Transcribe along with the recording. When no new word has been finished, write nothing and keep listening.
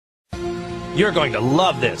You're going to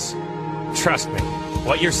love this. Trust me,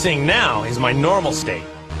 what you're seeing now is my normal state.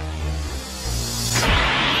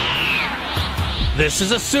 This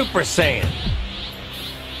is a Super Saiyan.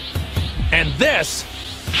 And this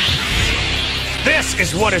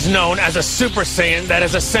is what is known as a Super Saiyan that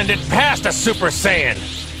has ascended past a Super Saiyan.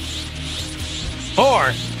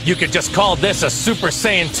 Or, you could just call this a Super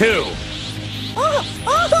Saiyan 2.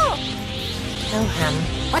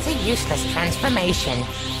 What a useless transformation.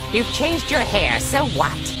 You've changed your hair, so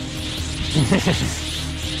what?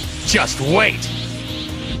 Just wait!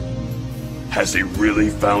 Has he really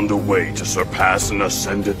found a way to surpass an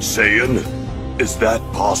Ascended Saiyan? Is that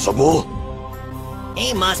possible?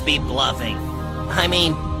 He must be bluffing. I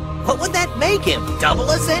mean, what would that make him? Double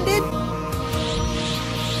Ascended?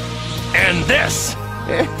 And this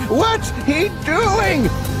What's he doing?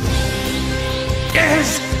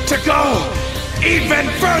 is to go even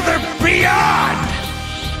further beyond!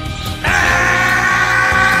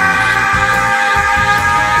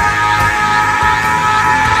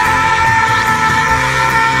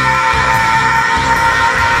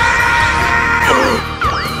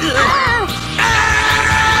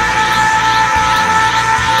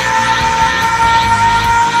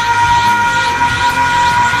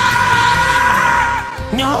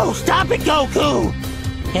 No, stop it, Goku!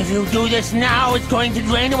 If you do this now, it's going to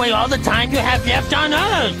drain away all the time you have left on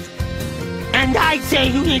Earth! And I'd say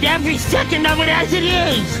you need every second of it as it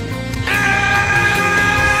is!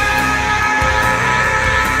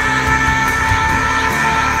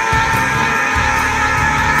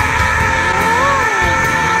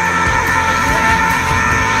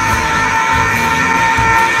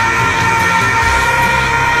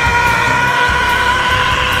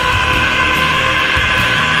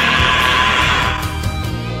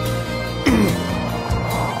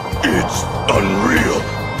 It's unreal.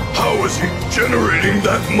 How is he generating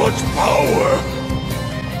that much power?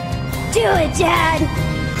 Do it, Dad!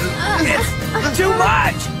 It's too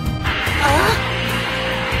much!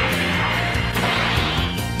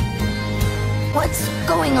 What's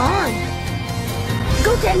going on?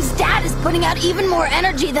 Goten's dad is putting out even more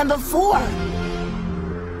energy than before.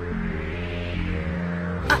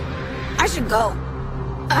 I should go.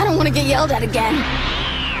 I don't want to get yelled at again.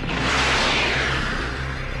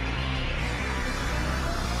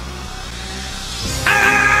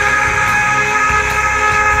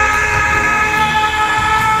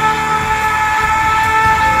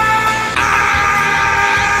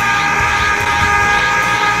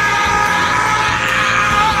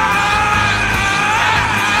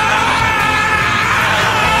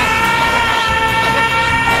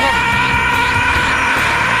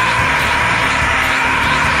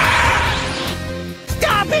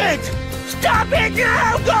 Stop it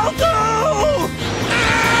now, Goku!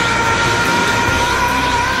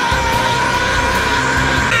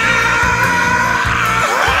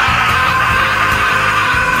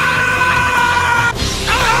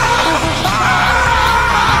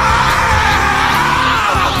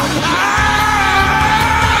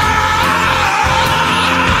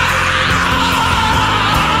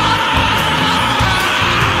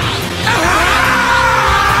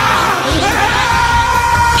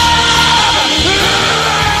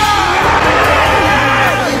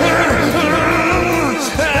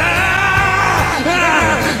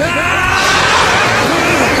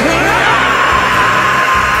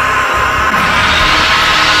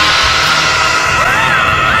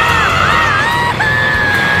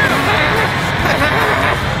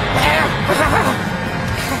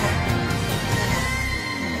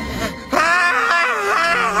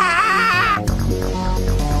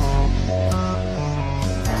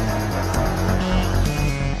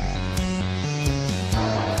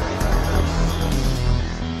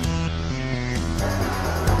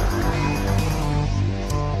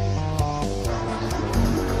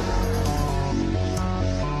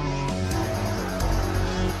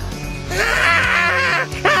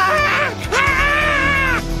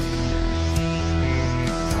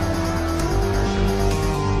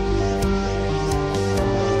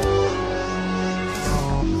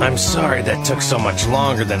 I'm sorry that took so much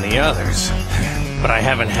longer than the others, but I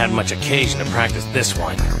haven't had much occasion to practice this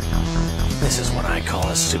one. This is what I call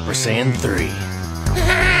a Super Saiyan 3.